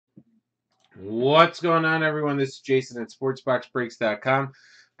What's going on, everyone? This is Jason at SportsBoxBreaks.com,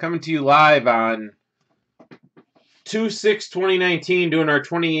 coming to you live on 2/6/2019, doing our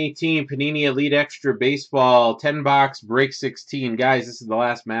 2018 Panini Elite Extra Baseball 10-box break 16. Guys, this is the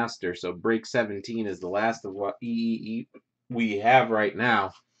last master, so break 17 is the last of what EEE we have right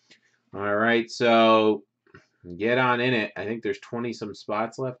now. All right, so get on in it. I think there's 20-some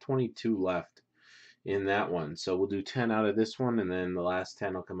spots left, 22 left in that one. So we'll do 10 out of this one, and then the last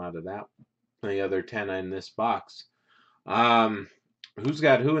 10 will come out of that one. The other 10 in this box. Who's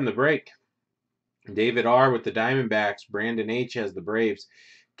got who in the break? David R. with the Diamondbacks. Brandon H. has the Braves.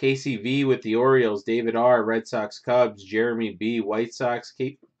 KCV with the Orioles. David R. Red Sox Cubs. Jeremy B. White Sox.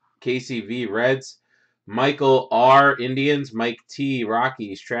 KCV Reds. Michael R. Indians. Mike T.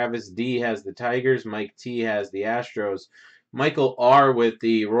 Rockies. Travis D. has the Tigers. Mike T. has the Astros. Michael R. with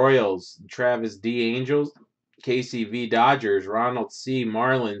the Royals. Travis D. Angels. KCV Dodgers. Ronald C.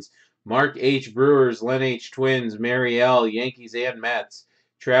 Marlins. Mark H. Brewers. Len H. Twins. Mary L. Yankees and Mets.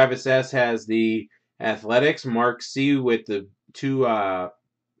 Travis S. has the Athletics. Mark C. with the two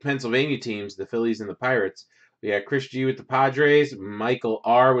Pennsylvania teams, the Phillies and the Pirates. We got Chris G. with the Padres. Michael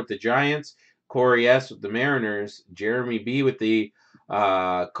R. with the Giants. Corey S. with the Mariners. Jeremy B. with the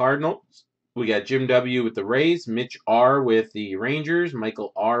Cardinals. We got Jim W. with the Rays. Mitch R. with the Rangers.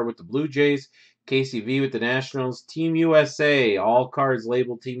 Michael R. with the Blue Jays. KCV with the Nationals. Team USA. All cards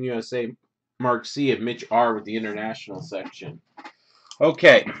labeled Team USA. Mark C. and Mitch R. with the international section.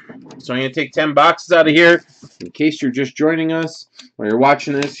 Okay, so I'm going to take 10 boxes out of here. In case you're just joining us, or you're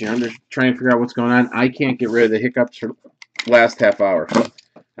watching this, you're trying to figure out what's going on. I can't get rid of the hiccups for the last half hour.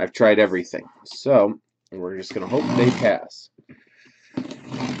 I've tried everything. So, we're just going to hope they pass.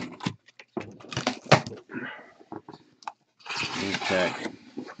 Okay.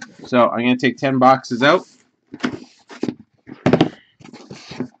 So, I'm going to take 10 boxes out.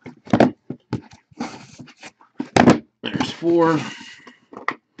 There's 4,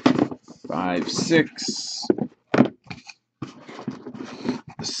 5, 6,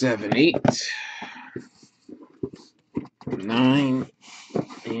 7, 8, 9,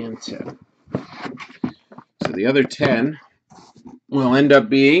 and 10. So the other 10 will end up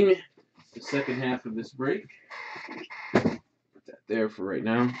being the second half of this break. Put that there for right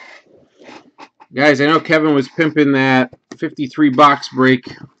now. Guys, I know Kevin was pimping that 53 box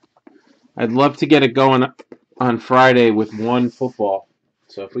break. I'd love to get it going on Friday with one football.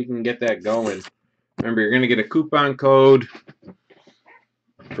 So if we can get that going. Remember, you're going to get a coupon code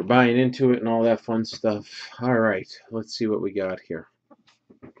for buying into it and all that fun stuff. All right, let's see what we got here.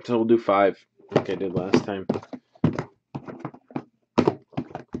 So we'll do 5, like I did last time.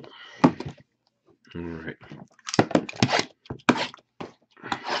 All right.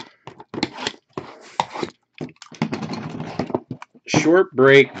 Short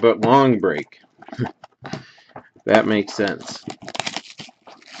break, but long break. That makes sense.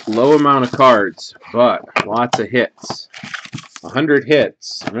 Low amount of cards, but lots of hits. 100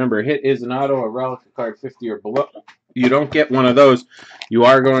 hits. Remember, a hit is an auto, a relic card 50 or below. You don't get one of those, you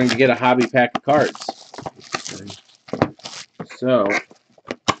are going to get a hobby pack of cards. So,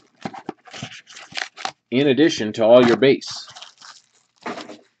 in addition to all your base.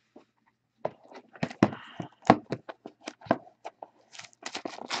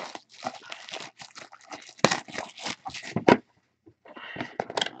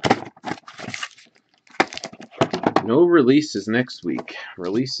 No releases next week.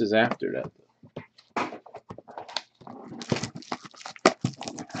 Releases after that.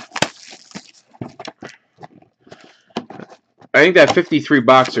 I think that 53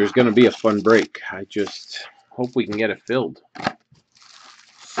 boxer is going to be a fun break. I just hope we can get it filled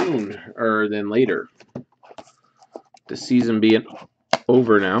sooner than later. The season being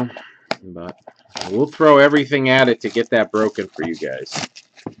over now, but we'll throw everything at it to get that broken for you guys.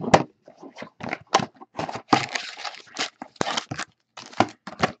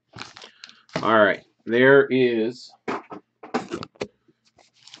 All right, there is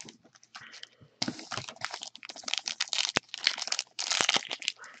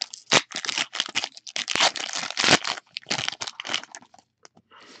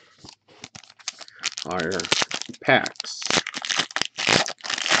our packs.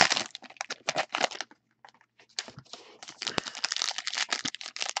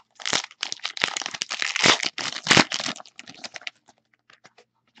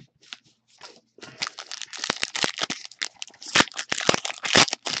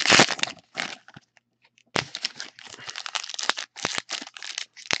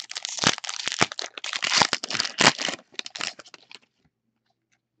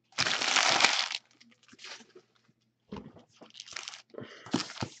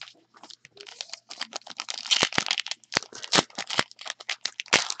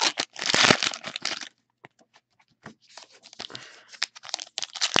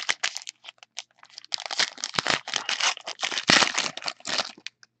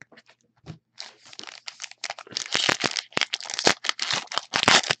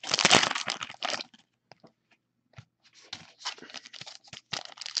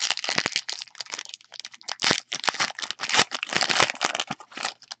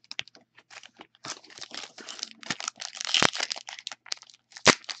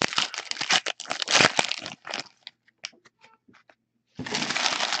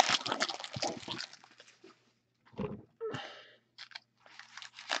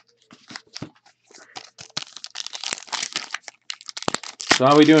 So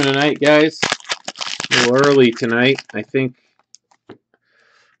how are we doing tonight, guys? A little early tonight. I think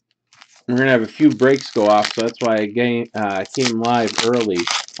we're going to have a few breaks go off, so that's why I came live early.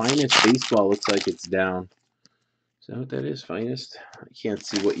 Finest Baseball looks like it's down. Is that what that is, Finest? I can't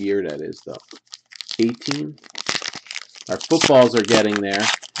see what year that is, though. 18? Our footballs are getting there.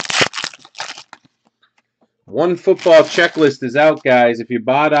 One football checklist is out, guys. If you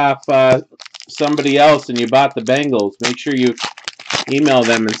bought off somebody else and you bought the Bengals, make sure you email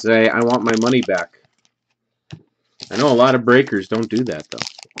them and say, I want my money back. I know a lot of breakers don't do that, though.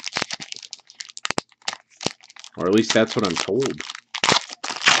 Or at least that's what I'm told.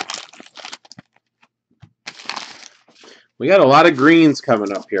 We got a lot of greens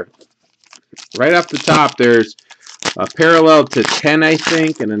coming up here. Right off the top, there's a parallel to 10, I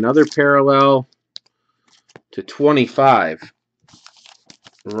think, and another parallel to 25.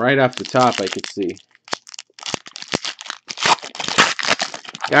 Right off the top, I could see.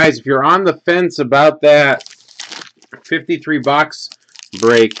 Guys, if you're on the fence about that 53 box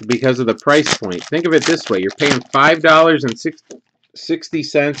break because of the price point, think of it this way. You're paying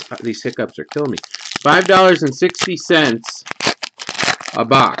 $5.60. These hiccups are killing me. $5.60 a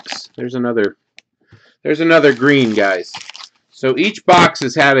box. There's another green, guys. So each box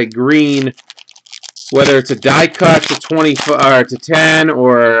has had a green, whether it's a die cut to 20 or to 10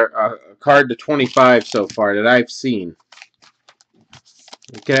 or a card to 25 so far that I've seen.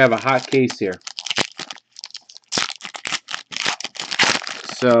 We could have a hot case here.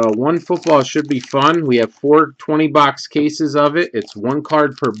 So one football should be fun. We have 4 20-box cases of it. It's 1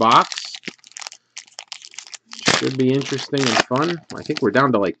 card per box. Should be interesting and fun. I think we're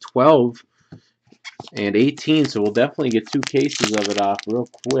down to like 12 and 18, so we'll definitely get 2 cases of it off real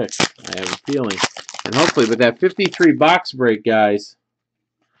quick, I have a feeling. And hopefully, with that 53 box break, guys,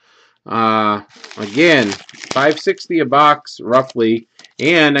 again, $5.60 a box, roughly,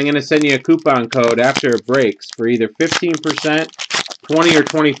 and I'm going to send you a coupon code after it breaks for either 15%, 20, or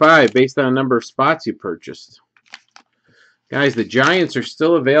 25, based on the number of spots you purchased. Guys, the Giants are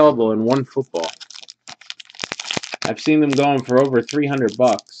still available in one football. I've seen them going for over 300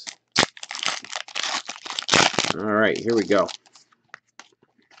 bucks. All right, here we go.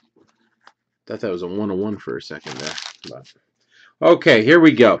 Thought that was a 101 for a second there. But okay, here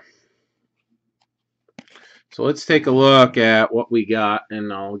we go. So let's take a look at what we got,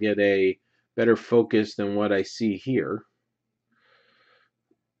 and I'll get a better focus than what I see here.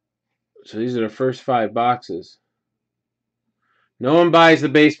 So these are the first 5 boxes. No one buys the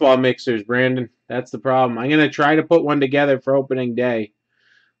baseball mixers, Brandon. That's the problem. I'm going to try to put one together for opening day.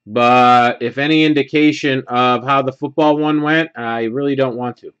 But if any indication of how the football one went, I really don't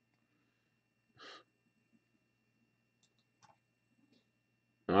want to.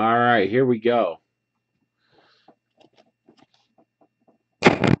 All right, here we go.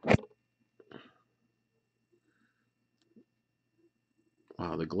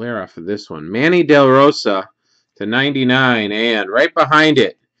 Wow, the glare off of this one. Manny Del Rosa to 99. And right behind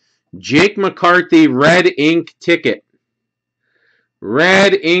it, Jake McCarthy, red ink ticket.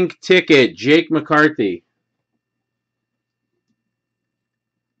 Red ink ticket, Jake McCarthy.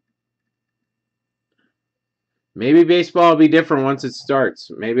 Maybe baseball will be different once it starts.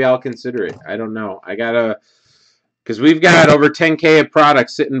 Maybe I'll consider it. I don't know. I gotta, because we've got over 10K of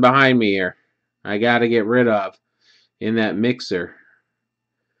products sitting behind me here. I gotta get rid of in that mixer.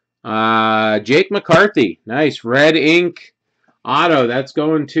 Jake McCarthy. Nice. Red ink auto. That's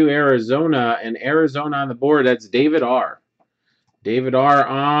going to Arizona. And Arizona on the board. That's David R. David R.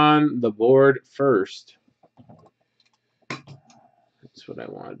 on the board first. That's what I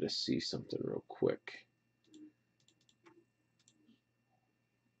wanted to see, something real quick.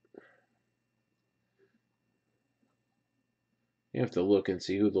 You have to look and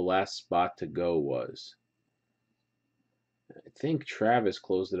see who the last spot to go was. I think Travis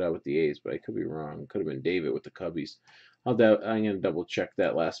closed it out with the A's, but I could be wrong. Could have been David with the Cubbies. I'm going to double check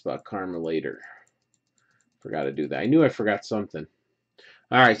that last spot. Karma later. Forgot to do that. I knew I forgot something.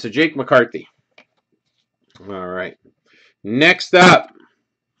 All right, so Jake McCarthy. All right. Next up,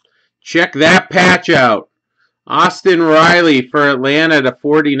 check that patch out. Austin Riley for Atlanta to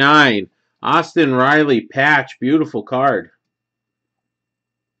 49. Austin Riley patch. Beautiful card.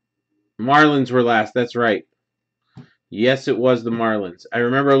 Marlins were last. That's right. Yes, it was the Marlins. I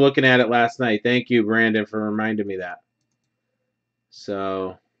remember looking at it last night. Thank you, Brandon, for reminding me that.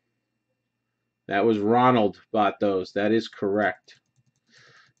 So, that was Ronald bought those. That is correct.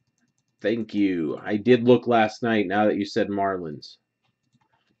 Thank you. I did look last night now that you said Marlins.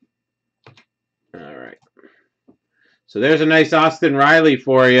 All right. So, there's a nice Austin Riley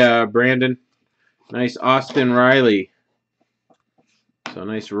for you, Brandon. Nice Austin Riley. So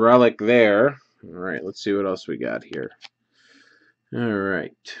nice relic there. All right, let's see what else we got here. All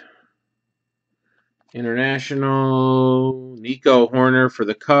right. International, Nico Horner for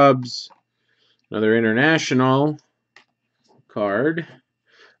the Cubs. Another international card.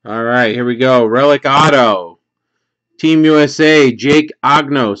 All right, here we go. Relic Auto. Team USA, Jake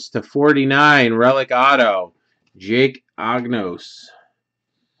Agnos to 49. Relic Auto. Jake Agnos.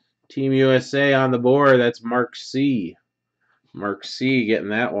 Team USA on the board. That's Mark C. Mark C getting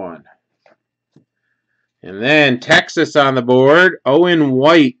that one. And then Texas on the board. Owen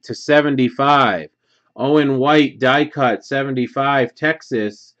White to 75. Owen White die cut 75.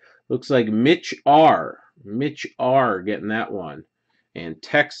 Texas. Looks like Mitch R. Mitch R getting that one. And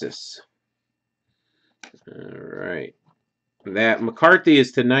Texas. All right. That McCarthy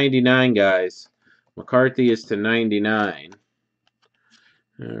is to 99, guys. McCarthy is to 99.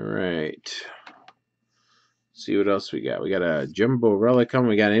 All right. Let's see what else we got. We got a jumbo relic coming.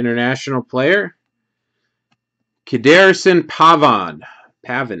 We got an international player. Kaderson Pavon.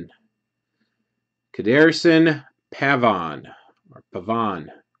 Kaderson Pavon. Or Pavon.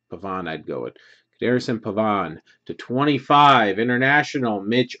 Pavon, I'd go with. Kaderson Pavon to 25. International.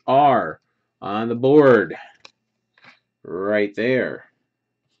 Mitch R. On the board. Right there.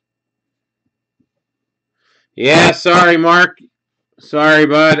 Yeah, sorry, Mark. Sorry,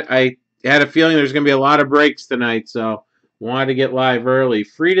 bud. I had a feeling there's going to be a lot of breaks tonight, so wanted to get live early.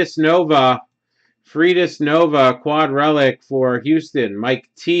 Freedis Nova, quad relic for Houston. Mike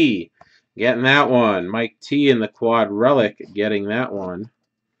T getting that one. Mike T in the quad relic getting that one.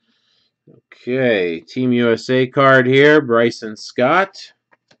 Okay, Team USA card here. Bryson Scott.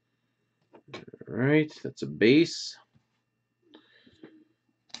 All right, that's a base.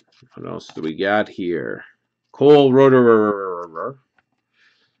 What else do we got here? Cole Roeder.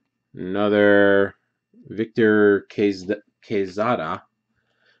 Another Victor Quezada.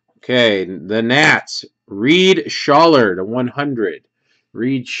 Okay, the Nats. Reed Schaller to 100.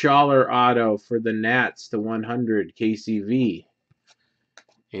 Reed Schaller auto for the Nats to 100 KCV.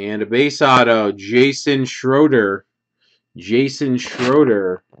 And a base auto, Jason Schroeder. Jason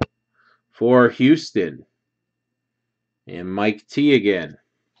Schroeder for Houston. And Mike T again.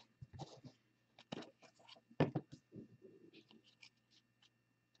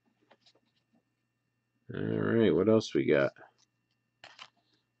 All right, what else we got?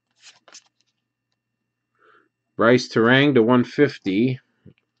 Bryce Terang to 150.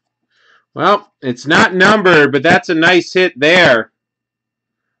 Well, it's not numbered, but that's a nice hit there.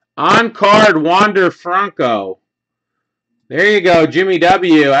 On card, Wander Franco. There you go, Jimmy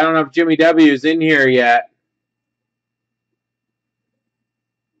W. I don't know if Jimmy W. is in here yet.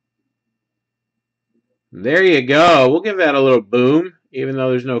 There you go. We'll give that a little boom, even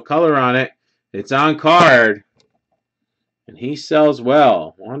though there's no color on it. It's on card. And he sells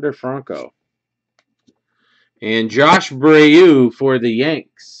well. Wander Franco. And Josh Breu for the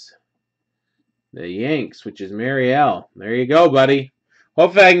Yanks. The Yanks, which is Marielle. There you go, buddy.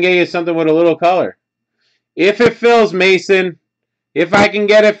 Hopefully I can get you something with a little color. If it fills, Mason, if I can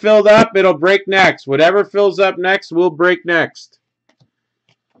get it filled up, it'll break next. Whatever fills up next will break next.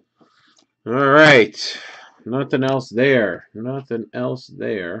 All right. Nothing else there. Nothing else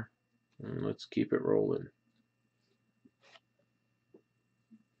there. Let's keep it rolling.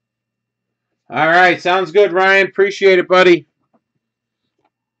 All right. Sounds good, Ryan. Appreciate it, buddy.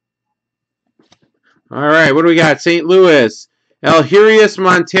 All right. What do we got? St. Louis. Elhirius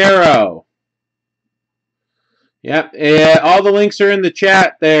Montero. Yep. All the links are in the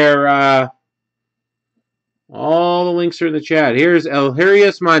chat there. All the links are in the chat. Here's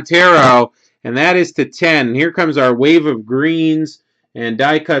Elhirius Montero, and that is to 10. Here comes our wave of greens and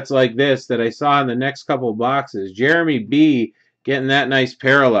die cuts like this that I saw in the next couple of boxes. Jeremy B getting that nice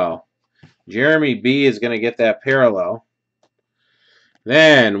parallel. Jeremy B is going to get that parallel.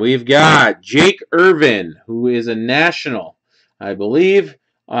 Then we've got Jake Irvin, who is a national, I believe.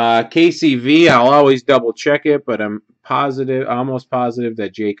 KCV, I'll always double check it, but I'm positive, almost positive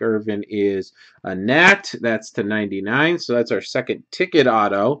that Jake Irvin is a Nat. That's to 99, so that's our second ticket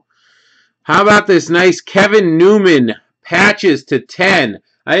auto. How about this nice Kevin Newman patches to 10?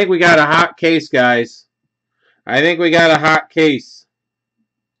 I think we got a hot case, guys. I think we got a hot case.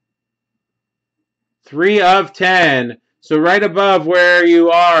 3 of 10. So right above where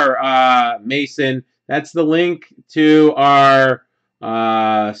you are, Mason, that's the link to our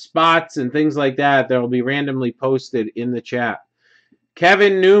spots and things like that. That will be randomly posted in the chat.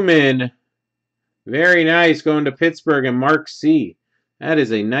 Kevin Newman, very nice, going to Pittsburgh, and Mark C. That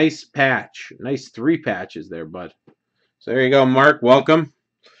is a nice patch. Nice 3 patches there, bud. So there you go, Mark. Welcome.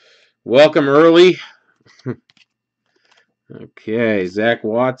 Welcome early. Okay, Zach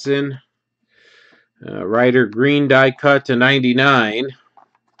Watson. Ryder green die cut to 99.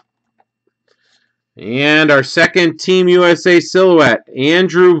 And our second Team USA silhouette,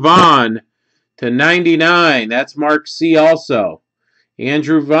 Andrew Vaughn to 99. That's Mark C also.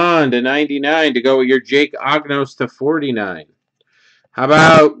 Andrew Vaughn to 99 to go with your Jake Ognos to 49. How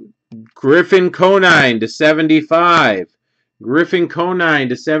about Griffin Conine to 75? Griffin Conine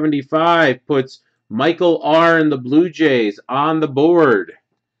to 75 puts Michael R. and the Blue Jays on the board.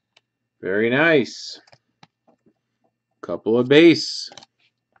 Very nice. Couple of base.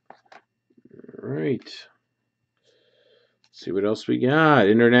 All right. Let's see what else we got.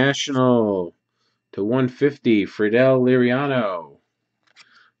 International to 150, Fidel Liriano.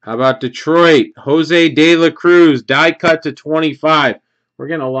 How about Detroit? Jose De La Cruz, die cut to 25. We're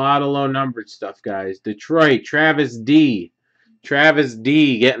getting a lot of low-numbered stuff, guys. Detroit, Travis D. Travis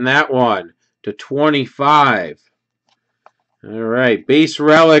D getting that one to 25. All right, base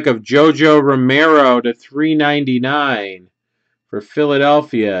relic of Jojo Romero to 399 for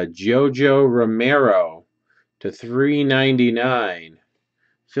Philadelphia. Jojo Romero to 399.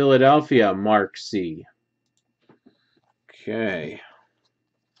 Philadelphia, Mark C. Okay.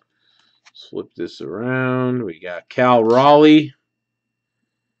 Flip this around. We got Cal Raleigh.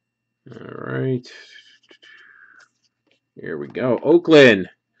 All right. Here we go. Oakland.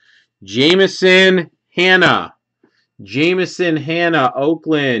 Jameson Hanna. Jameson Hanna,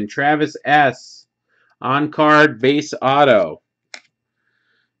 Oakland. Travis S. On-card base auto.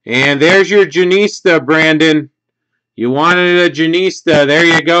 And there's your Janista, Brandon. You wanted a Janista. There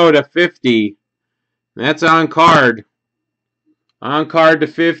you go to 50. That's on card. On card to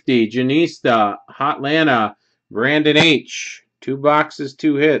 50. Janista, Hotlanta, Brandon H. 2 boxes,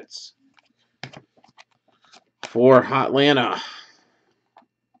 2 hits for Hotlanta.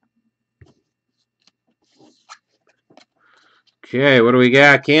 Okay, what do we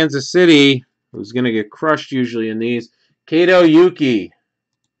got? Kansas City, who's going to get crushed usually in these. Kato Yuki.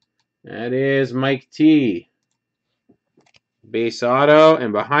 That is Mike T. Base auto.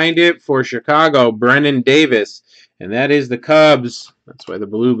 And behind it for Chicago, Brennan Davis. And that is the Cubs. That's why the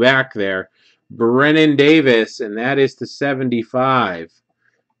blue back there. Brennan Davis. And that is to 75.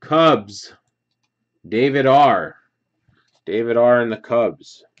 Cubs. David R. David R. and the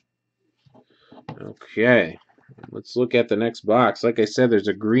Cubs. Okay. Let's look at the next box. Like I said, there's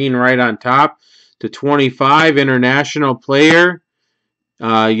a green right on top to 25. International player,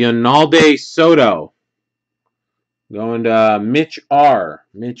 Yonalde Soto. Going to Mitch R.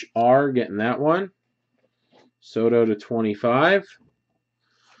 Mitch R. getting that one. Soto to 25.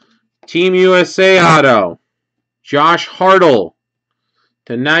 Team USA auto. Josh Hartle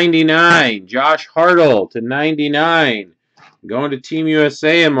to 99. Josh Hartle to 99. Going to Team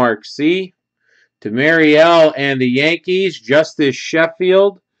USA and Mark C. To Marielle and the Yankees, Justice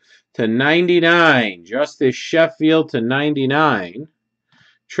Sheffield to 99. Justice Sheffield to 99.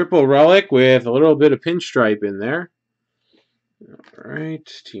 Triple relic with a little bit of pinstripe in there. All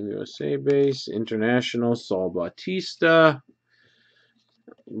right, Team USA base, International, Saul Bautista.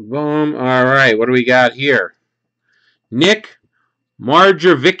 Boom. All right, what do we got here? Nick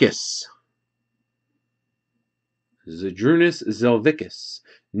Marjovicis. Zadrunas Zelvicis.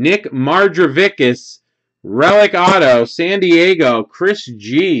 Nick Marjovicis. Relic Auto, San Diego, Chris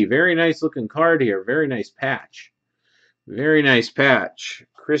G. Very nice looking card here. Very nice patch. Very nice patch.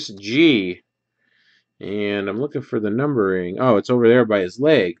 Chris G. And I'm looking for the numbering. Oh, it's over there by his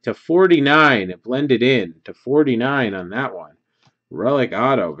leg. To 49. It blended in. To 49 on that one. Relic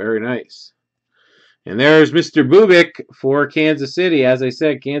Auto. Very nice. And there's Mr. Bubik for Kansas City. As I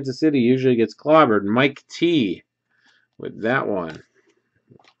said, Kansas City usually gets clobbered. Mike T. with that one.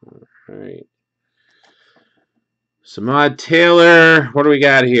 All right. Samad Taylor. What do we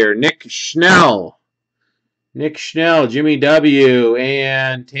got here? Nick Schnell. Nick Schnell, Jimmy W.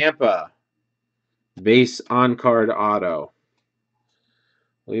 and Tampa. Base on-card auto.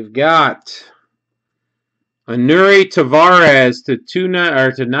 We've got Anuri Tavares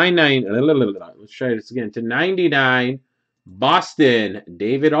to 99. Let's try this again. To 99. Boston.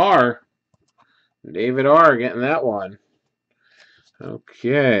 David R. David R. getting that one.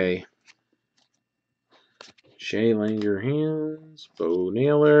 Okay. Shea Langerhans, Bo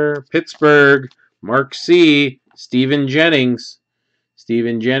Naylor, Pittsburgh, Mark C, Steven Jennings.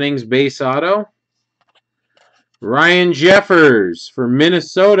 Steven Jennings, base auto. Ryan Jeffers for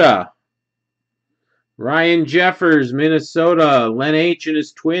Minnesota. Ryan Jeffers, Minnesota. Len H and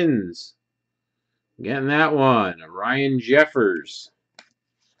his Twins. Getting that one. Ryan Jeffers.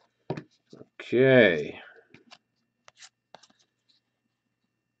 Okay.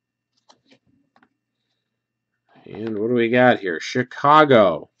 And what do we got here?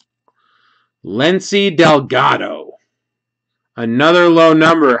 Chicago. Lency Delgado. Another low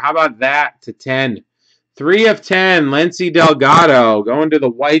number. How about that to 10? 3 of 10. Lency Delgado going to the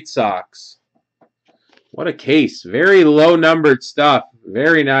White Sox. What a case. Very low numbered stuff.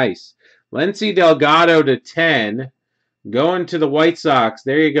 Very nice. Lency Delgado to 10. Going to the White Sox.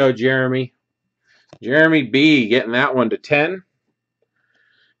 There you go, Jeremy. Jeremy B getting that one to 10.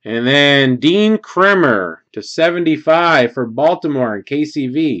 And then Dean Kremer to 75 for Baltimore and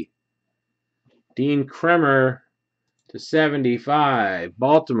KCV. Dean Kremer to 75.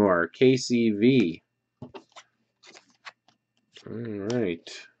 Baltimore, KCV. All right.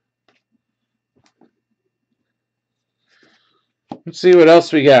 Let's see what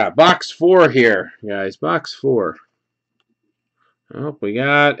else we got. Box 4 here, guys. Box 4. Oh, we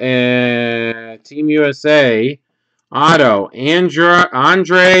got Team USA. Auto.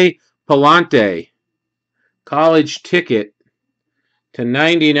 Andre Palante. College ticket to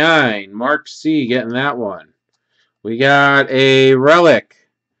 99. Mark C getting that one. We got a relic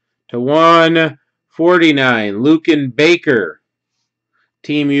to 149. Lucan Baker.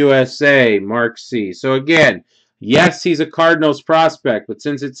 Team USA. Mark C. So again, yes, he's a Cardinals prospect, but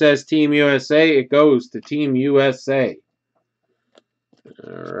since it says Team USA, it goes to Team USA.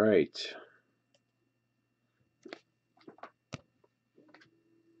 All right.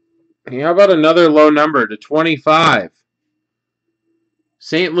 How about another low number to 25?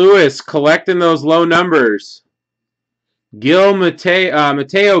 St. Louis collecting those low numbers.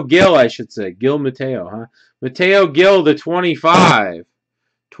 Mateo Gil, I should say. Gil Mateo, huh? Mateo Gil to 25.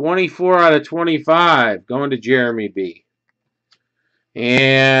 24 out of 25 going to Jeremy B.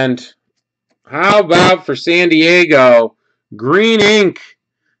 And how about for San Diego, green ink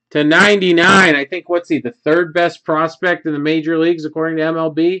to 99. I think, what's he, the third best prospect in the major leagues according to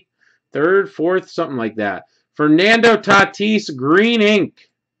MLB? Third, fourth, something like that. Fernando Tatis, green ink.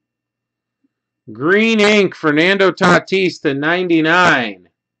 Green ink, Fernando Tatis to 99.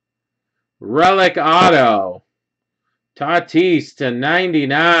 Relic auto. Tatis to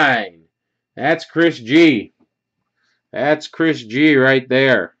 99. That's Chris G. That's Chris G right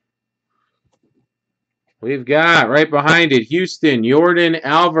there. We've got right behind it, Houston, Yordan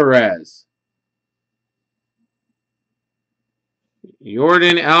Alvarez.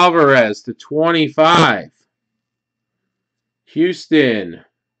 Yordan Alvarez to 25. Houston,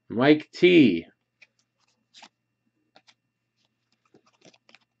 Mike T.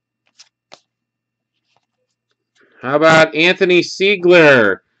 How about Anthony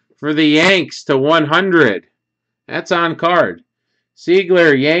Siegler for the Yanks to 100? That's on card.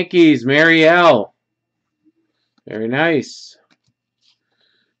 Siegler, Yankees, Mary L. Very nice.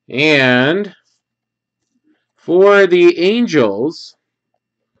 And for the Angels,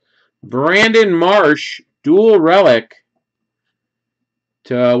 Brandon Marsh, dual relic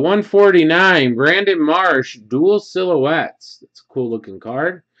to 149. Brandon Marsh, dual silhouettes. That's a cool looking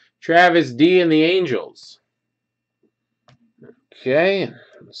card. Travis D and the Angels. Okay,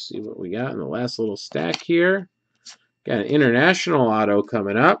 let's see what we got in the last little stack here. Got an international auto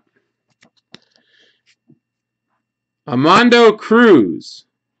coming up. Armando Cruz.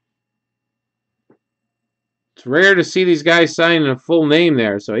 It's rare to see these guys signing a full name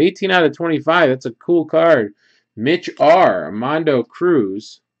there. So 18 out of 25. That's a cool card. Mitch R. Armando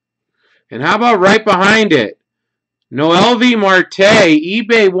Cruz. And how about right behind it? Noelvi Marte.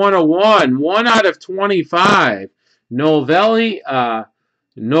 eBay 101. 1 out of 25. Noelvi.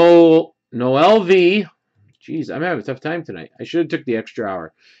 Jeez, I'm having a tough time tonight. I should have took the extra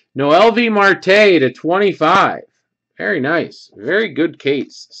hour. Noelvi Marte to 25. Very nice. Very good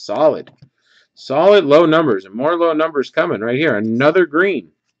case. Solid. Solid low numbers. And more low numbers coming right here. Another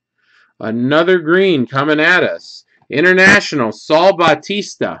green. Another green coming at us. International. Saul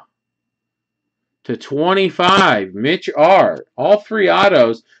Bautista to 25. Mitch R. All three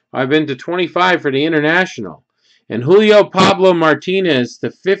autos have been to 25 for the international. And Julio Pablo Martinez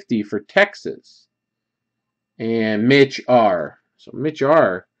to 50 for Texas. And Mitch R. So Mitch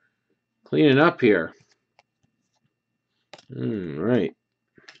R. cleaning up here. All right.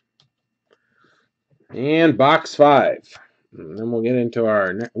 And box 5. And then we'll get into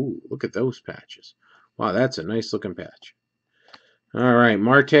our... Ooh, look at those patches. Wow, that's a nice looking patch. All right,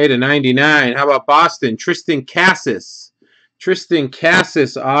 Marte to 99. How about Boston? Tristan Cassis. Tristan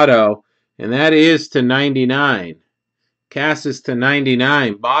Cassis auto. And that is to 99. Cassis to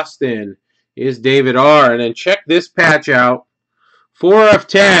 99. Boston is David R. And then check this patch out. 4 of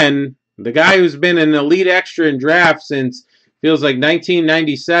 10. The guy who's been an elite extra in draft since feels like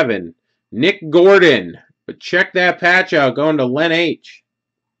 1997. Nick Gordon. But check that patch out going to Len H.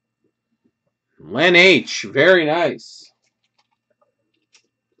 Len H. Very nice.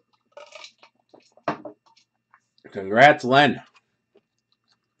 Congrats, Len.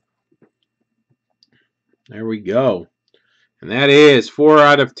 There we go. And that is 4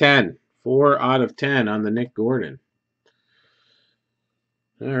 out of 10. 4 out of 10 on the Nick Gordon.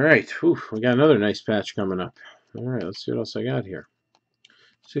 All right. Whew, we got another nice patch coming up. All right, let's see what else I got here.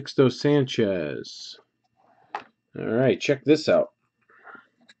 Sixto Sanchez. All right, check this out.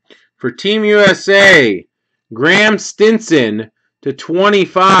 For Team USA, Graham Stinson to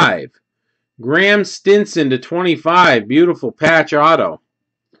 25. Graham Stinson to 25. Beautiful patch auto.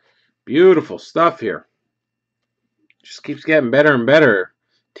 Beautiful stuff here. Just keeps getting better and better.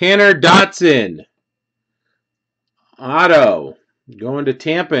 Tanner Dotson. Auto. Going to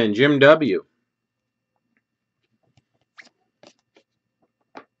Tampa and Jim W.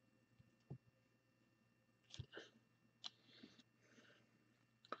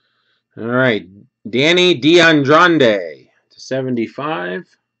 All right. Danny DeAndrande to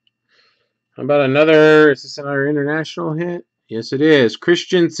 75. How about another? Is this another international hit? Yes, it is.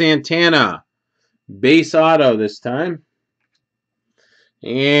 Christian Santana. Base auto this time.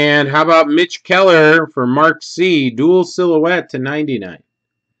 And how about Mitch Keller for Mark C. Dual silhouette to 99.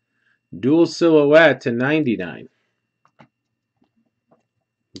 Dual silhouette to 99.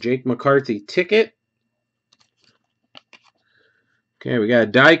 Jake McCarthy ticket. Okay, we got a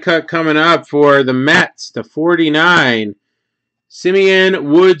die cut coming up for the Mets to 49.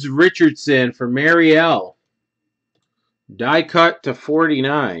 Simeon Woods Richardson for Mary L. Die cut to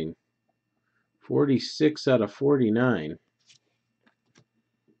 49. 46 out of 49.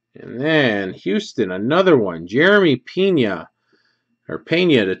 And then Houston, another one. Jeremy Pena, or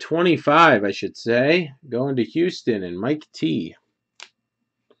Pena to 25, I should say. Going to Houston and Mike T.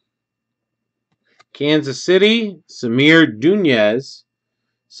 Kansas City, Samir Dunez.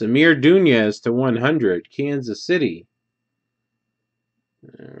 Samir Dunez to 100, Kansas City.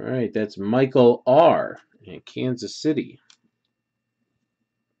 All right, that's Michael R. in Kansas City.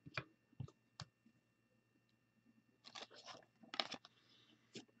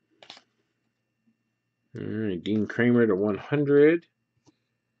 All right, Dean Kramer to 100.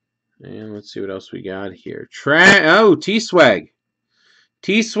 And let's see what else we got here. T-Swag.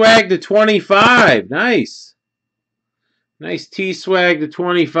 T-Swag to 25. Nice. Nice T-Swag to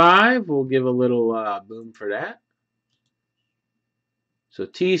 25. We'll give a little boom for that. So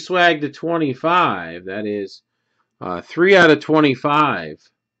T-Swag to 25. That is 3 out of 25.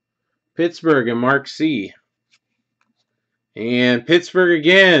 Pittsburgh and Mark C. And Pittsburgh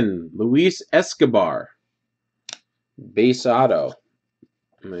again. Luis Escobar. Base auto.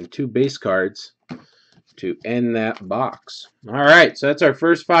 And then 2 base cards to end that box. All right, so that's our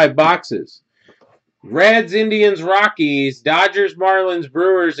first 5 boxes. Reds, Indians, Rockies, Dodgers, Marlins,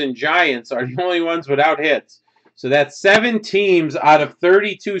 Brewers, and Giants are the only ones without hits. So that's 7 teams out of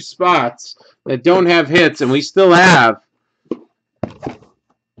 32 spots that don't have hits, and we still have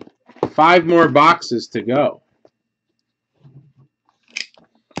 5 more boxes to go.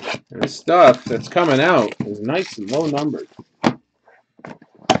 And the stuff that's coming out is nice and low numbered.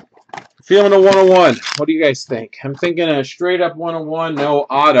 Feeling a 101. What do you guys think? I'm thinking a straight up 101, no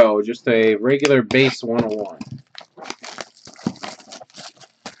auto, just a regular base 101.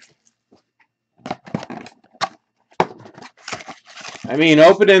 I mean,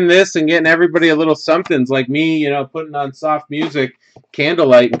 opening this and getting everybody a little something's like me, you know, putting on soft music,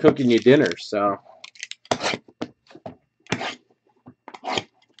 candlelight, and cooking you dinner, so.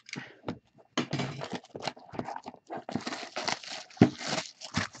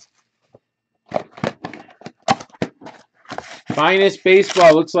 Finest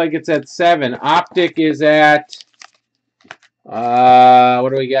Baseball looks like it's at 7. Optic is at, what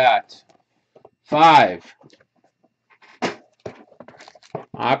do we got? 5.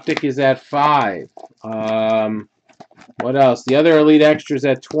 Optic is at 5. What else? The other Elite Extras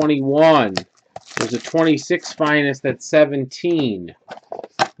at 21. There's a 26 Finest at 17.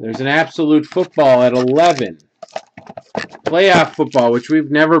 There's an Absolute Football at 11. Playoff Football, which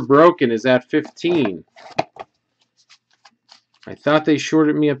we've never broken, is at 15. I thought they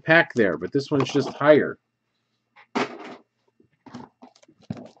shorted me a pack there, but this one's just higher.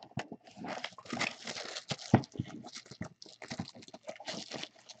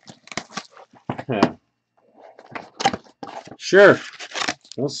 Huh. Sure.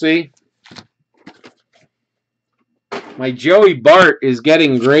 We'll see. My Joey Bart is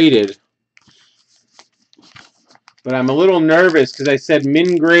getting graded. But I'm a little nervous because I said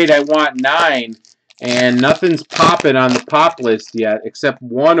min grade I want 9. And nothing's popping on the pop list yet, except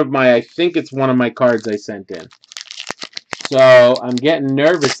one of my, I think it's one of my cards I sent in. So I'm getting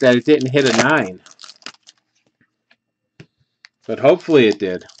nervous that it didn't hit a 9. But hopefully it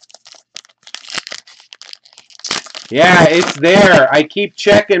did. Yeah, it's there. I keep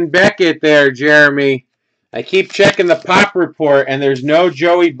checking Beckett there, Jeremy. I keep checking the pop report, and there's no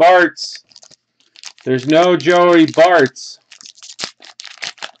Joey Bartz. There's no Joey Bartz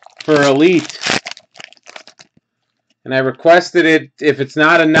for Elite. And I requested it, if it's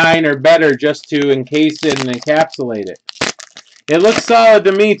not a 9 or better, just to encase it and encapsulate it. It looks solid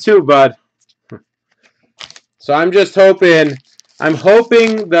to me too, bud. So I'm just hoping,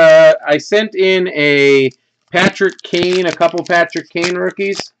 I sent in a Patrick Kane, a couple Patrick Kane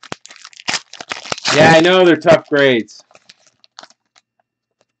rookies. Yeah, I know they're tough grades.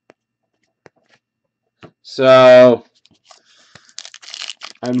 So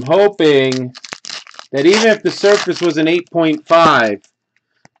I'm hoping that even if the surface was an 8.5,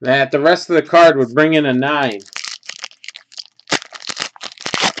 that the rest of the card would bring in a 9.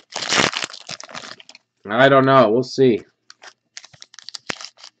 I don't know. We'll see.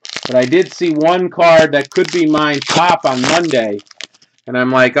 But I did see one card that could be mine pop on Monday. And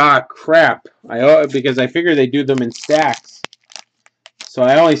I'm like, ah, crap. Because I figured they do them in stacks. So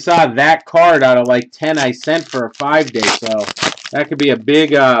I only saw that card out of like 10 I sent for a 5-day. So that could be a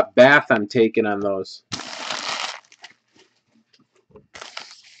big bath I'm taking on those.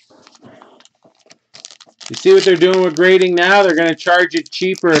 You see what they're doing with grading now? They're going to charge it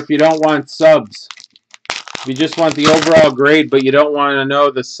cheaper if you don't want subs. If you just want the overall grade, but you don't want to know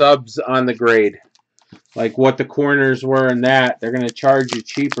the subs on the grade. Like what the corners were and that. They're going to charge you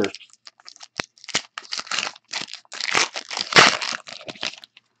cheaper.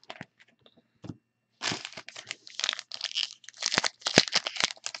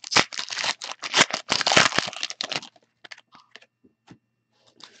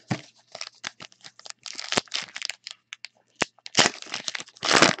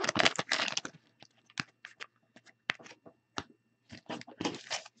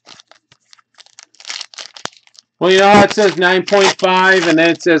 Well, you know how it says 9.5 and then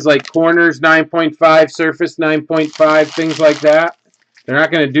it says like corners 9.5, surface 9.5, things like that? They're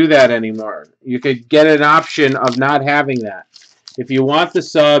not going to do that anymore. You could get an option of not having that. If you want the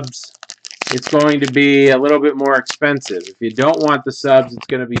subs, it's going to be a little bit more expensive. If you don't want the subs, it's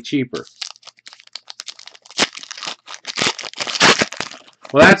going to be cheaper.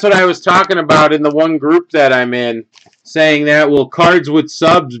 Well, that's what I was talking about in the one group that I'm in, saying that, will cards with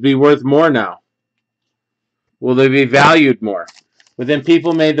subs be worth more now? Will they be valued more? But then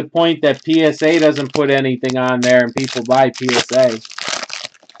people made the point that PSA doesn't put anything on there and people buy PSA.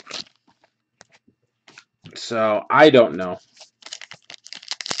 So, I don't know.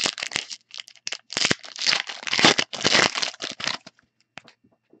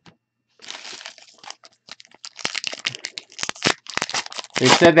 They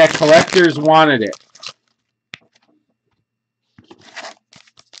said that collectors wanted it.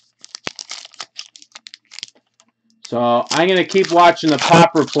 So, I'm going to keep watching the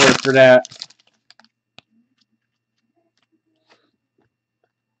pop report for that.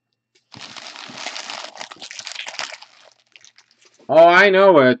 Oh, I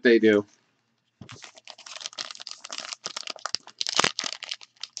know what they do.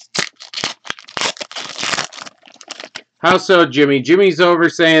 How so, Jimmy? Jimmy's over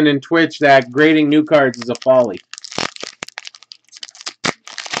saying in Twitch that grading new cards is a folly.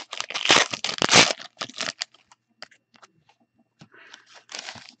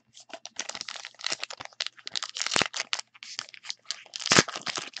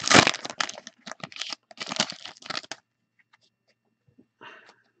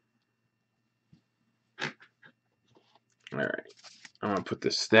 All right. I'm going to put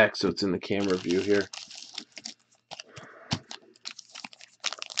this stack so it's in the camera view here.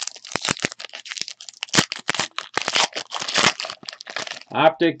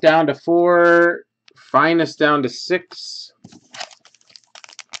 Optic down to 4. Finest down to 6.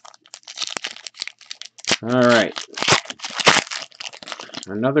 All right.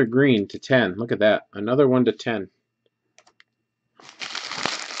 Another green to 10. Look at that. Another one to 10.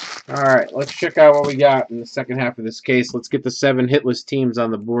 All right. Let's check out what we got in the second half of this case. Let's get the 7 hitless teams on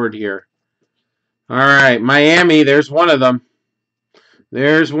the board here. All right. Miami, there's one of them.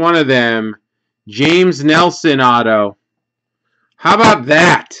 There's one of them. James Nelson auto. How about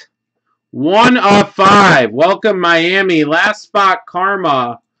that? 1 of 5. Welcome, Miami. Last spot,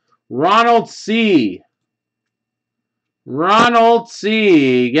 Karma. Ronald C. Ronald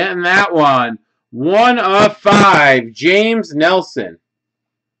C. Getting that one. 1 of 5. James Nelson.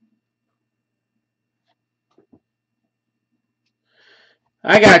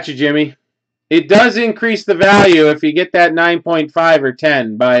 I got you, Jimmy. It does increase the value if you get that 9.5 or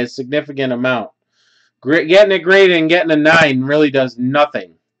 10 by a significant amount. Getting it graded and getting a 9 really does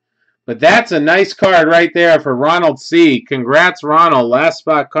nothing. But that's a nice card right there for Ronald C. Congrats, Ronald. Last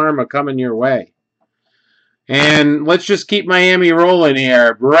spot karma coming your way. And let's just keep Miami rolling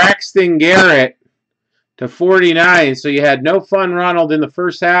here. Braxton Garrett to 49. So you had no fun, Ronald, in the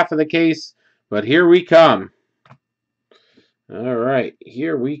first half of the case. But here we come. All right,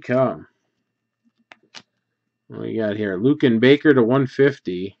 here we come. What we got here? Lucan Baker to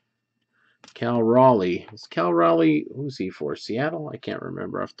 150. Cal Raleigh. Is Cal Raleigh, who's he for? Seattle? I can't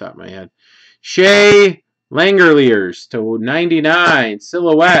remember off the top of my head. Shea Langoliers to 99.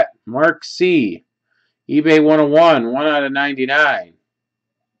 Silhouette. Mark C. eBay 101. 1 out of 99.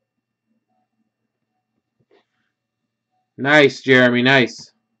 Nice, Jeremy.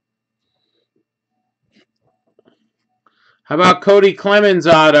 Nice. How about Cody Clemens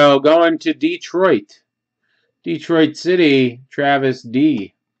auto going to Detroit? Detroit City, Travis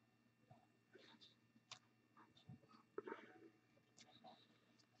D.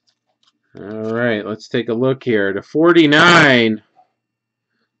 All right, let's take a look here. To 49,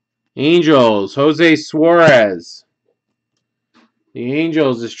 Angels, Jose Suarez. The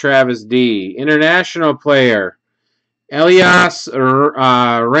Angels is Travis D. International player, Elias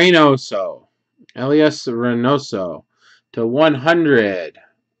Reynoso. Elias Reynoso to 100.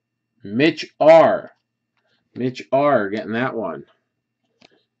 Mitch R. Mitch R. getting that one.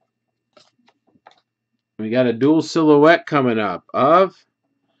 We got a dual silhouette coming up of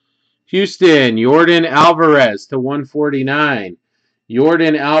Houston, Yordan Alvarez to 149.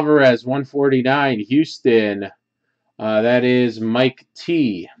 Yordan Alvarez, 149. Houston. That is Mike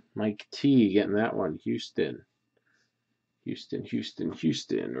T. Mike T. getting that one. Houston. Houston, Houston,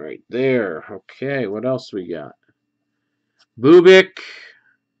 Houston. Right there. Okay, what else we got? Bubik.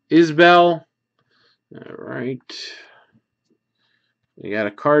 Isbell. All right. We got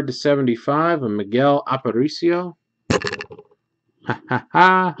a card to 75 of Miguel Aparicio. Ha ha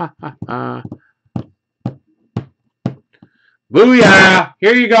ha ha ha ha. Booyah!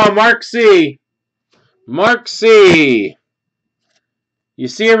 Here you go, Mark C. Mark C. You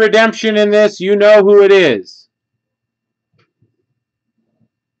see a redemption in this, you know who it is.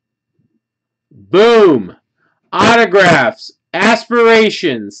 Boom! Autographs,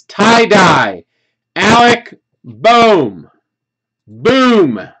 aspirations, tie-dye. Alec Bohm.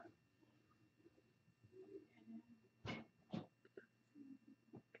 Boom!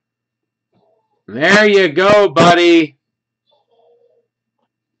 There you go, buddy.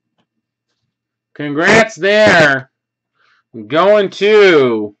 Congrats there. Going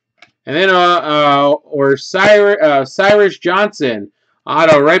to, and then Cyrus Johnson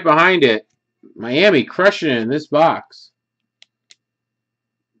auto right behind it. Miami crushing it in this box.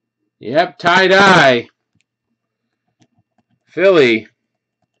 Yep, tie-dye. Philly.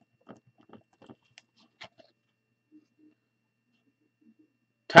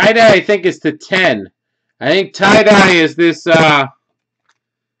 Tie-dye, I think, is to 10. I think tie-dye is this, the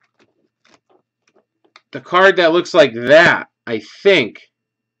card that looks like that, I think.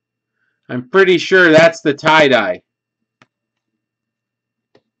 I'm pretty sure that's the tie-dye.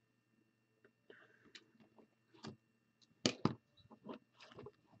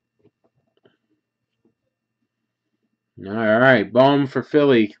 All right, Bohm for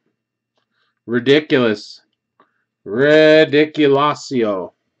Philly. Ridiculous.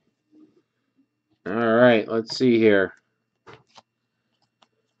 Ridiculasio. All right, let's see here.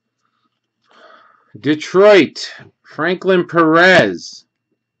 Detroit, Franklin Perez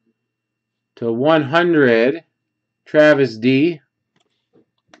to 100, Travis D.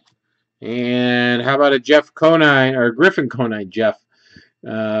 And how about a Jeff Conine, or Griffin Conine, Jeff.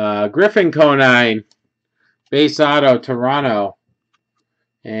 Griffin Conine, base auto, Toronto.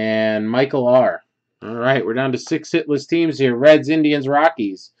 And Michael R. All right, we're down to 6 hitless teams here. Reds, Indians,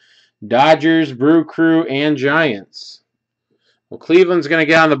 Rockies, Dodgers, Brew Crew, and Giants. Well, Cleveland's going to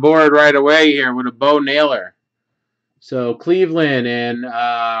get on the board right away here with a Bo Naylor. So Cleveland and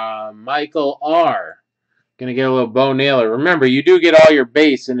Michael R. going to get a little Bo Naylor. Remember, you do get all your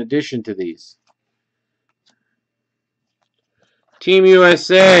base in addition to these. Team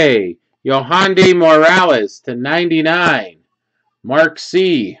USA, Yohandy Morales to 99. Mark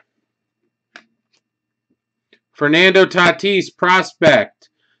C. Fernando Tatis, prospect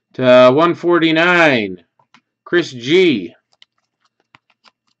to 149. Chris G.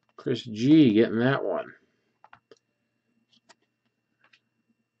 Chris G getting that one.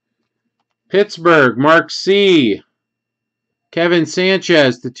 Pittsburgh, Mark C. Kevin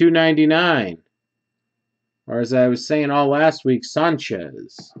Sanchez to 299. Or as I was saying all last week,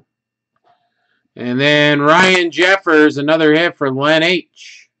 Sanchez. And then Ryan Jeffers, another hit for Len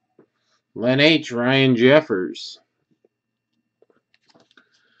H. Len H, Ryan Jeffers.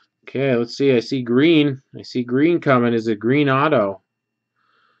 Okay, let's see. I see green. I see green coming. Is it green auto?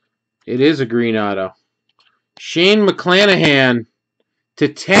 It is a green auto. Shane McClanahan to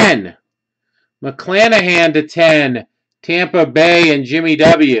 10. McClanahan to 10. Tampa Bay and Jimmy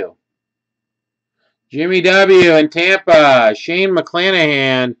W. Jimmy W. in Tampa. Shane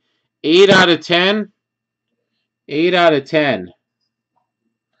McClanahan. 8 out of 10. 8 out of 10.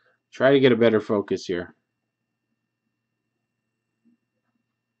 Try to get a better focus here.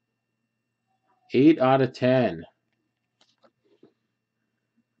 8 out of 10.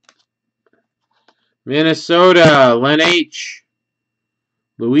 Minnesota, Len H.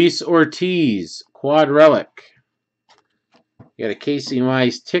 Luis Ortiz, quad relic. Got a Casey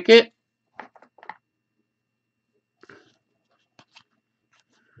Mize ticket.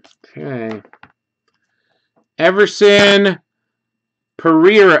 Okay. Everson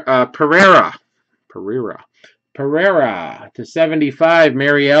Pereira to 75,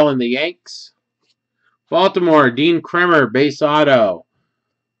 Marielle and the Yanks. Baltimore, Dean Kremer, base auto.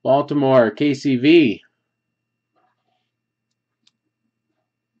 Baltimore, KCV.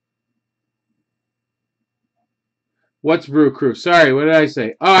 What's Brew Crew? Sorry, what did I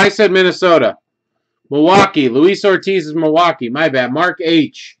say? Oh, I said Minnesota. Milwaukee. Luis Ortiz is Milwaukee. My bad. Mark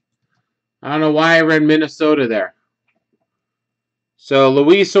H. I don't know why I read Minnesota there. So,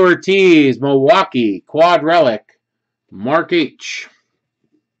 Luis Ortiz, Milwaukee. Quad relic. Mark H.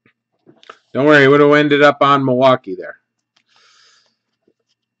 Don't worry, it would have ended up on Milwaukee there.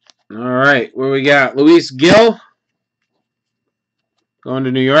 All right, what we got? Luis Gill. Going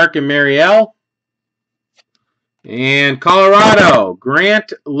to New York and Marielle. And Colorado,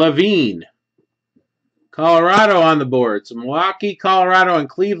 Grant Levine. Colorado on the board. So Milwaukee, Colorado, and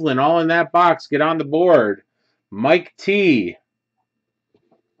Cleveland all in that box. Get on the board. Mike T.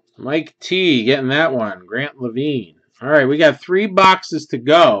 Mike T getting that one. Grant Levine. All right, we got 3 boxes to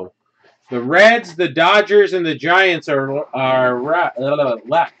go. The Reds, the Dodgers, and the Giants are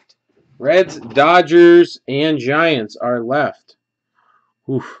left. Reds, Dodgers, and Giants are left.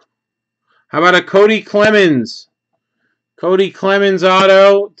 Oof. How about a Cody Clemens? Cody Clemens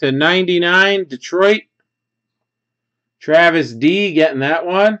auto to 99, Detroit. Travis D getting that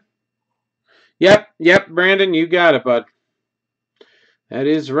one. Yep, Brandon, you got it, bud. That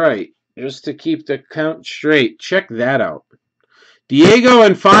is right. Just to keep the count straight. Check that out. Diego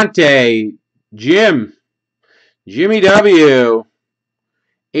Infante, Jimmy W.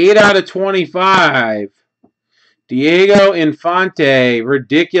 8 out of 25. Diego Infante,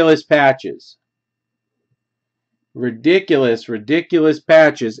 ridiculous patches. Ridiculous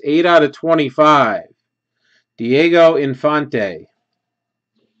patches. 8 out of 25. Diego Infante.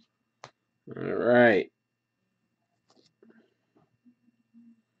 All right.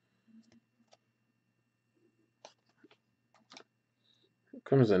 Here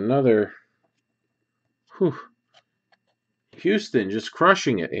comes another. Whew. Houston just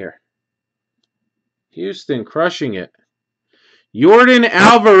crushing it here. Houston crushing it. Jordan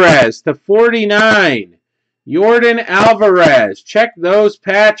Alvarez to 49. Jordan Alvarez. Check those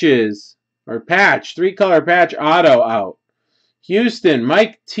patches. Or patch. 3-color patch auto out. Houston.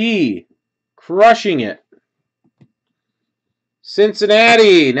 Mike T. Crushing it.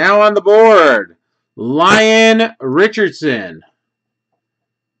 Cincinnati. Now on the board. Lyon Richardson.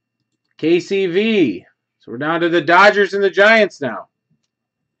 KCV. So we're down to the Dodgers and the Giants now.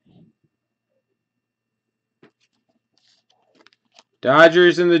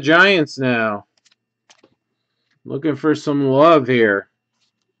 Dodgers and the Giants now. Looking for some love here.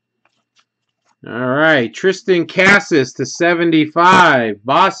 All right. Tristan Cassis to 75.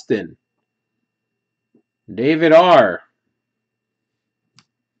 Boston. David R.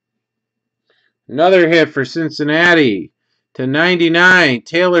 Another hit for Cincinnati to 99.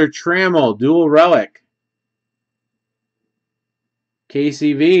 Taylor Trammell, dual relic.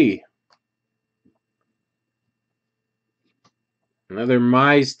 KCV. Another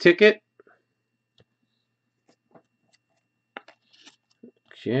Mize ticket.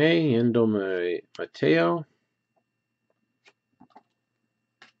 Okay, Endo Mateo.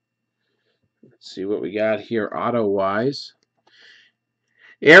 Let's see what we got here auto-wise.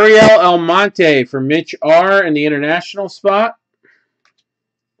 Ariel Almonte for Mitch R. in the international spot.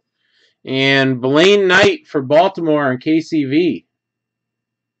 And Blaine Knight for Baltimore and KCV.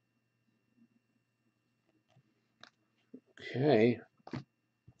 Okay.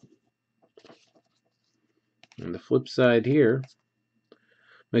 On the flip side here.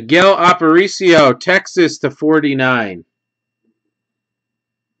 Miguel Aparicio, Texas to 49.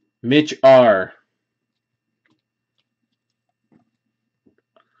 Mitch R.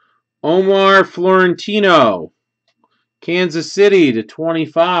 Omar Florentino, Kansas City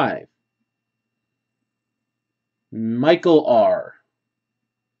 /25. Michael R.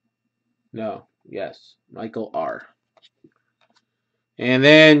 No, yes, Michael R. And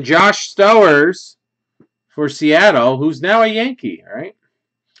then Josh Stowers for Seattle, who's now a Yankee, right?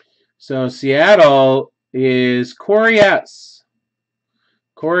 So Seattle is Corey S.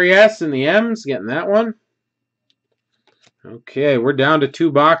 Corey S and the M's, getting that one. Okay, we're down to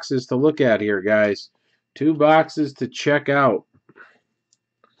 2 boxes to look at here, guys. 2 boxes to check out.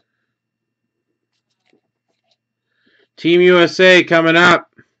 Team USA coming up.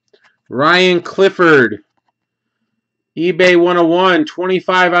 Ryan Clifford. eBay 101,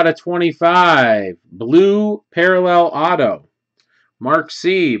 25 out of 25. Blue parallel auto. Mark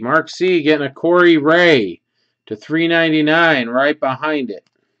C. Mark C getting a Corey Ray to $3.99 right behind it.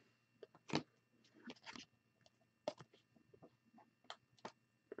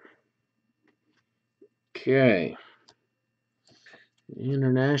 Okay.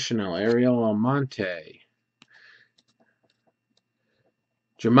 International, Ariel Almonte.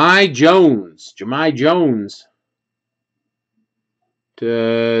 Jahmai Jones. Jahmai Jones.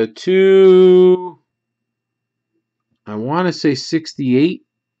 To I want to say 68.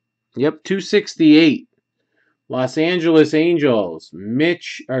 Yep, 268. Los Angeles Angels.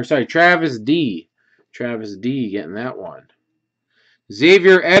 Travis D. Travis D getting that one.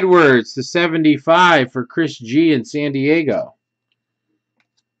 Xavier Edwards to 75 for Chris G in San Diego.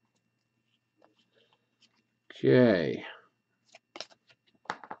 Okay.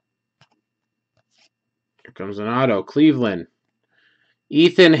 Here comes an auto. Cleveland.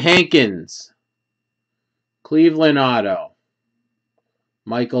 Ethan Hankins. Cleveland auto.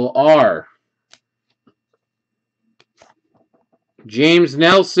 Michael R. James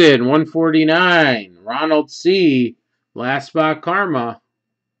Nelson, 149. Ronald C. Last spot karma.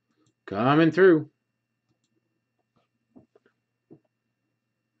 Coming through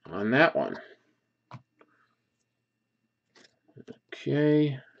on that one.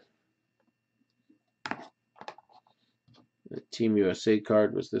 Okay. The Team USA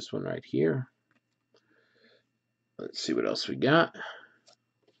card was this one right here. Let's see what else we got.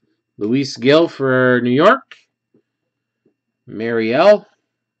 Luis Gil for New York. Mariel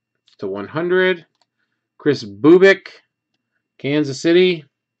to 100. Chris Bubik, Kansas City.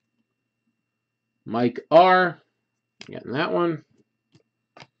 Mike R. Getting that one.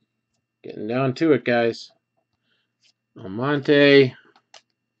 Getting down to it, guys. Almonte.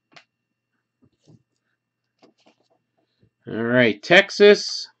 All right,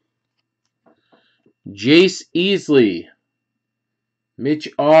 Texas. Jace Easley. Mitch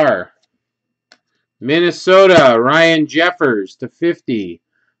R. Minnesota, Ryan Jeffers to 50.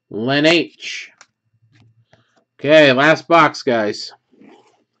 Len H. Okay, last box, guys.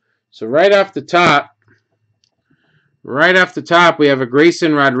 So right off the top, we have a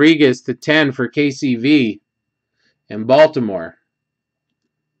Grayson Rodriguez to 10 for KCV in Baltimore.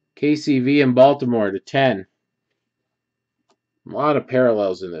 KCV in Baltimore to 10. A lot of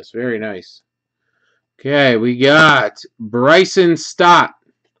parallels in this. Very nice. Okay, we got Bryson Stott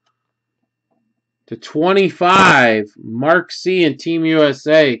to 25. Mark C and Team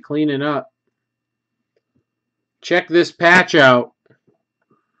USA cleaning up. Check this patch out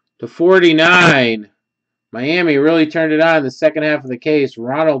to 49. Miami really turned it on in the second half of the case.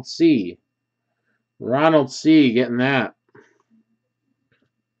 Ronald C. Ronald C getting that.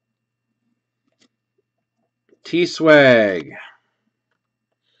 T-Swag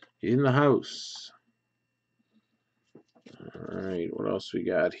in the house. All right, what else we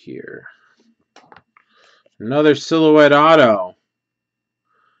got here? Another silhouette auto.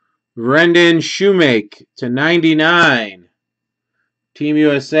 Brendan Shoemake to 99. Team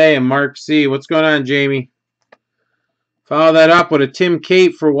USA and Mark C. What's going on, Jamie? Follow that up with a Tim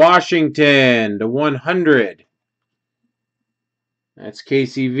Cape for Washington to 100. That's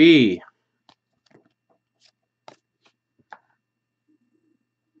KCV.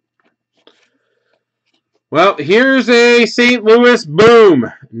 Well, here's a St. Louis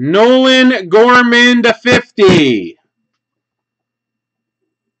boom. Nolan Gorman to 50.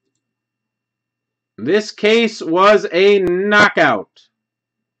 This case was a knockout.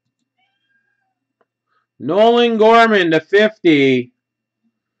 Nolan Gorman to 50.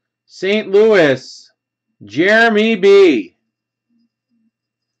 St. Louis. Jeremy B.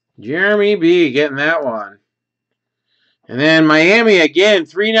 Jeremy B getting that one. And then Miami again,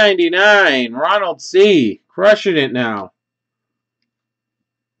 $3.99. Ronald C. Crushing it now.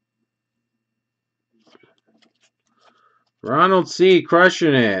 Ronald C.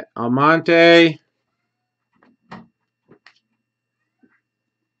 crushing it. Almonte.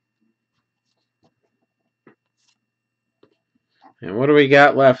 And what do we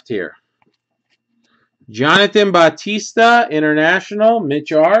got left here? Jonathan Bautista, International,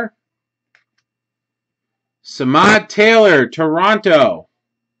 Mitch R. Samad Taylor, Toronto.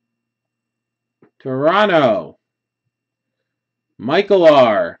 Michael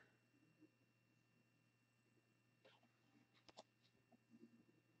R.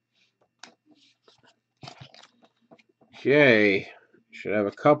 Okay. Should have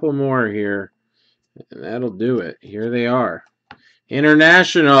a couple more here. And that'll do it. Here they are.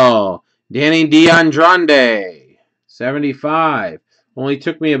 International, Danny DeAndrande, 75. Only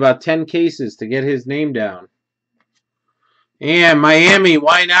took me about 10 cases to get his name down. And Miami,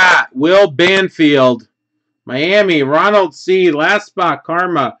 why not? Will Banfield. Miami, Ronald C. Last spot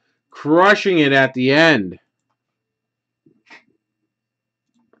karma, crushing it at the end.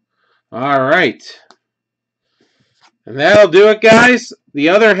 All right. And that'll do it, guys. The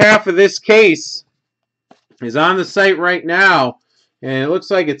other half of this case is on the site right now. And it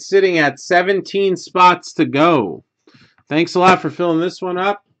looks like it's sitting at 17 spots to go. Thanks a lot for filling this one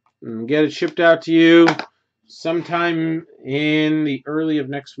up. And get it shipped out to you sometime in the early of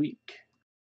next week.